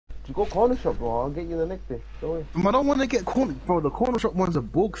You go corner shop, bro. I'll get you the next day. Don't worry. I don't want to get corner, bro. The corner shop one's a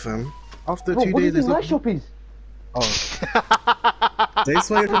bug, fam. After Bro, 2 what do you days, think my shop is? Oh. They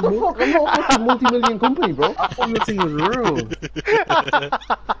swear What the fuck? I'm not a fucking multi-million company, bro. I thought your thing was real.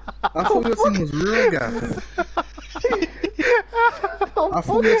 I thought your thing was real, guy. I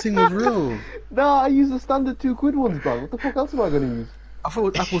thought your thing was real. Nah, I use the standard £2 ones, bro. What the fuck else am I gonna use? I thought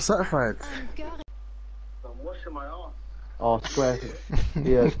it was Apple certified. I'm washing my ass. Oh, square.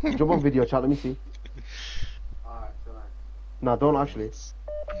 Yeah, jump on video chat, let me see. Alright, tonight. Nah, don't actually.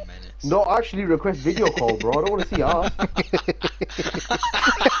 Minutes. No, actually request video call, bro. I don't want to see ass.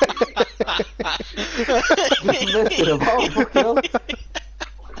 Just messing about, fucking hell.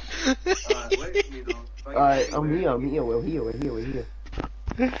 Alright, wait for me though. Alright, I'm here, we're here.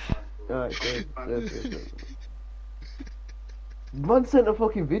 Alright, good. Man sent a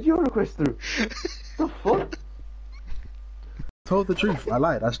fucking video request through. What the fuck? Told the truth. I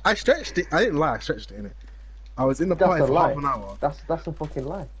lied. I stretched it. I didn't lie. I stretched it, innit? I was in the party for half an hour. That's a fucking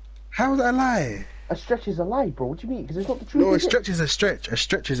lie. How was that a lie? A stretch is a lie, bro. What do you mean? Because it's not the truth. No, a is it? stretch is a stretch. A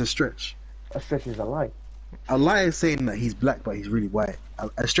stretch is a stretch. A stretch is a lie. A lie is saying that he's black but he's really white.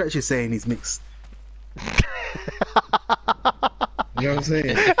 A stretch is saying he's mixed. You know what I'm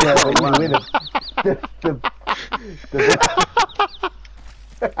saying? Yeah, but you win it.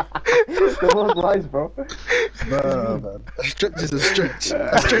 The most lies, bro. No, man. A stretch is a stretch.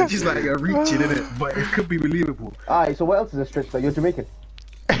 A stretch is like a reaching, innit? But it could be believable. Alright, so what else is a stretch? Like, you're Jamaican?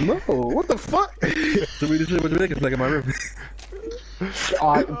 No, what the fuck? So we just what Jamaican flag in my room.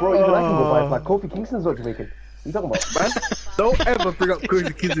 Alright, bro, even I can go buy a flag. Kofi Kingston's not Jamaican. What are you talking about? Man, don't ever bring up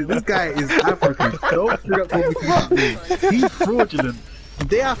Kofi Kingston. This guy is African. Don't bring up Kofi Kingston. He's fraudulent. The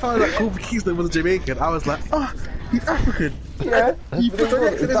day I found out Kofi Kingston was a Jamaican, I was like, oh, he's African. Yeah. He Is put the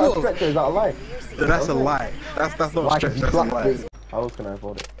that accent a as well. stretch or is that a lie? No, that's a lie. That's not a Like, stretch. he's That's a black, lie. mate. How else can I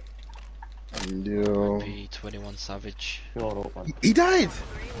afford it? Yo. P21 Savage. Shut up, man. He died.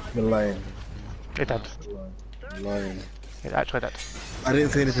 You're lying. It did. You're lying. It actually did. I didn't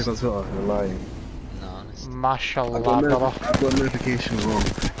say anything on Twitter. You're lying. No, honest. Mashallah, I got, brother. I got notifications wrong.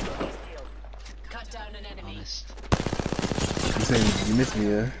 Cut down an enemy. Honest. You saying you missed me,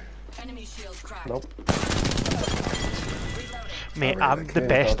 yeah? Enemy shield cracked. Nope. Mate, Sorry, I'm the okay,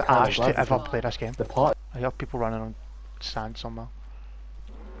 best I'll Ash to ever play this game. The part. I hear people running on sand somewhere.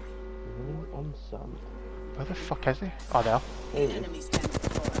 On sand. Where the fuck is he? Oh, there. Enemy standing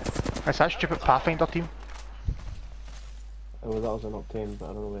before us. It's that stupid Pathfinder team. Oh, well, that was an octane, but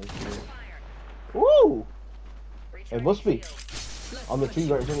I don't know where it's going. Woo! It must be. On the tree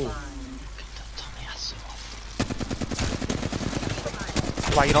right in front of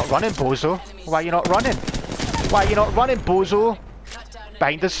Why you not running, bozo? Why you not running? Why you not running, bozo?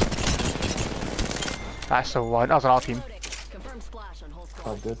 Behind us. That's the one. That was another team. Confirm splash on whole you.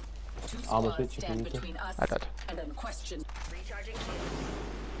 squad. Oh, good. Two Armor squads switch if you stand need to. between us I did. and unquestioned. Recharging.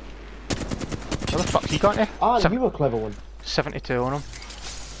 Where the fuck's he got there? Ah, you were a clever one. 72 on him.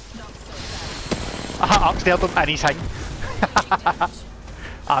 I upstaired him and he's hanging.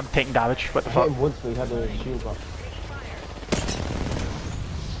 I'm taking damage. What the I hit fuck? him once, but he had a shield back.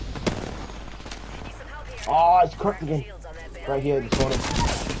 Oh, it's cracked again. Right here, this one.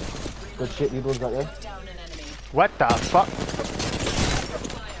 Good shit, the other one's right there. Down an enemy. What the fuck?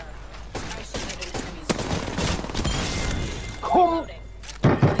 Come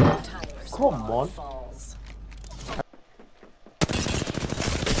on. Falls.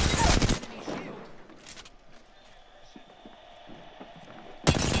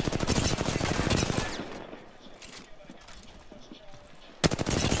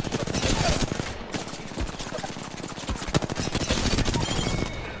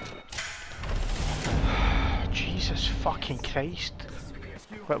 Jesus fucking Christ.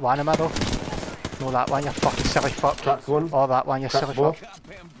 What one am I though? No, that one, you fucking silly fuck. Cracked one. Oh, that one, you silly Cracked fuck. both.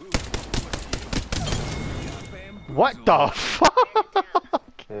 What the fuck?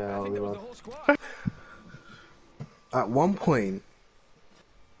 Yeah, I'll reload. At one point,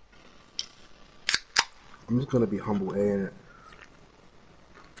 I'm just gonna be humble, innit?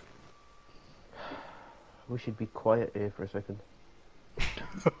 We should be quiet here for a second.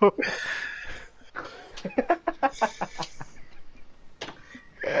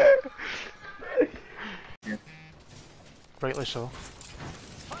 Rightly so.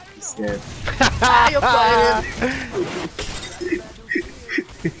 I'm scared. You're fighting!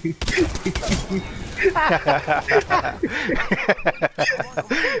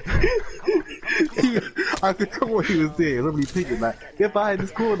 I could tell what he was doing. He was really thinking like, get behind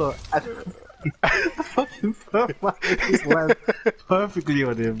this corner. I fucking felt like this land perfectly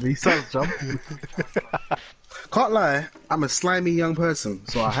on him. He starts jumping. Can't lie, I'm a slimy young person,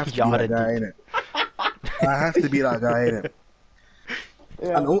 so I have to be that guy, innit? I have to be that guy, innit?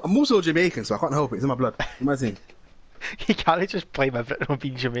 Yeah. And I'm also Jamaican, so I can't help it. It's in my blood. Imagine. You can't just blame everything on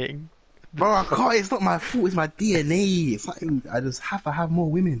being Jamaican. Bro, I can't. It's not my fault. It's my DNA. It's something. I just have to have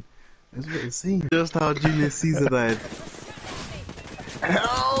more women. That's what it's saying. Just how Julius Caesar died.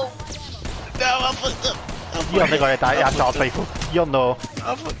 No! No, I fucked up! You're not gonna die at your rifle. You're no.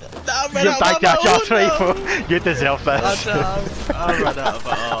 I fucked up. No, I ran You're out back of at your ammo, rifle. no. You deserve this. I ran out of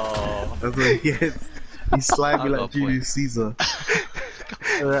ammo. That's what he gets. He slimy I got like a Julius Caesar.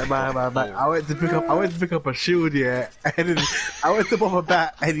 I went to pick up a shield, yeah, and then I went to pop a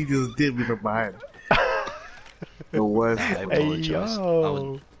bat, and he just did me from behind. The worst. I Hey, apologize.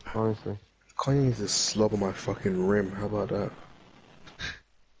 yo. Honestly. Kanye needs to slob on my fucking rim. How about that?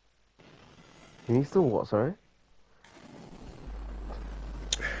 Can you still what, sorry?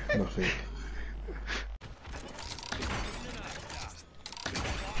 Nothing.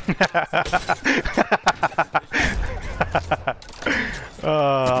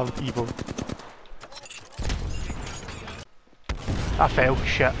 Oh, I'm evil. I fell,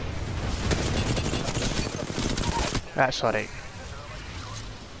 shit. That's alright.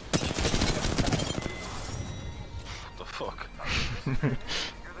 What the fuck?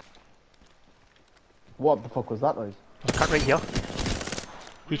 What the fuck was that noise? There's a cut right here.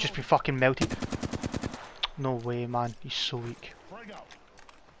 He's just been fucking melted. No way, man. He's so weak.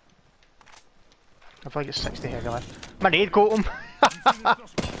 I feel like it's 60 heavy left. My nade got him!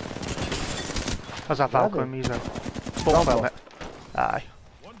 There's a Falcon in me as well. Both film it. Aye.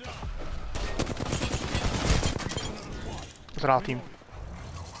 There's our team.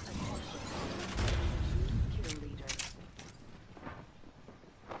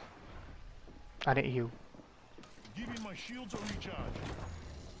 I need to heal.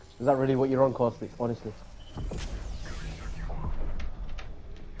 Is that really what you're on, Caustic? Honestly.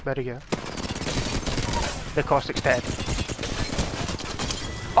 Very good. The Caustic's dead.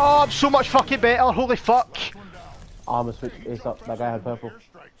 Oh, I'm so much fucking better, holy fuck! Armor switch ace up. That guy had purple.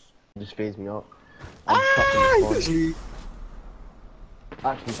 Just phased me up. I'm stuck in the corner.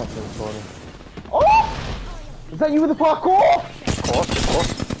 Actually stuck in the corner. Oh! Is that you with the parkour? Of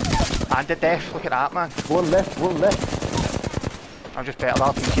course. And the death, look at that, man. One left, one left. I'm just better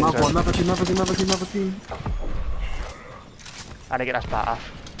than these kids. Another team. I need to get this bat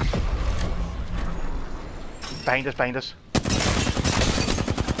off. Behind us.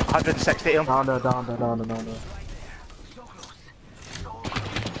 160 him. Down there.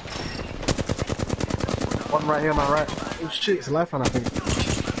 One right here, my right. Oh shit, it's a lifeline, I think.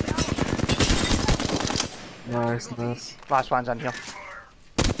 Nice. Last one's in here.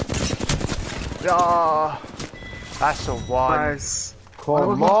 Yeah, that's the one. Nice.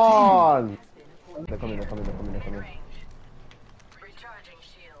 Come on! They're coming. Recharging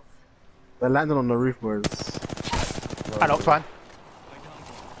shields. They're landing on the roof, boys. I knocked one.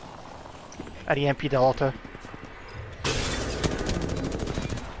 And he emptied the auto.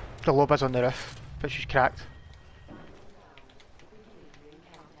 The Loba's on the roof, but she's cracked.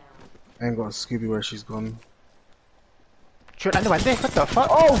 I ain't got a Scooby where she's gone. Shoot in the window, what the fuck?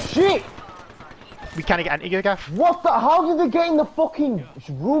 Oh shit! We can't get into you, Gaff. What the? How did they get in the fucking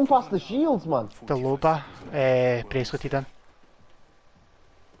room past the shields, man? The Loba, braceleted in.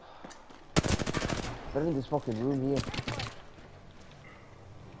 They're in this fucking room here.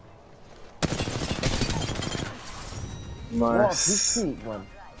 Nice. What? This man.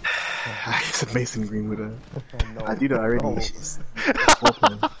 It's a Mason Green with her. No. I do that already. No. That's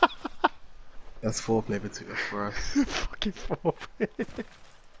foreplay. That's foreplay for us. Fucking four.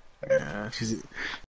 Yeah, she's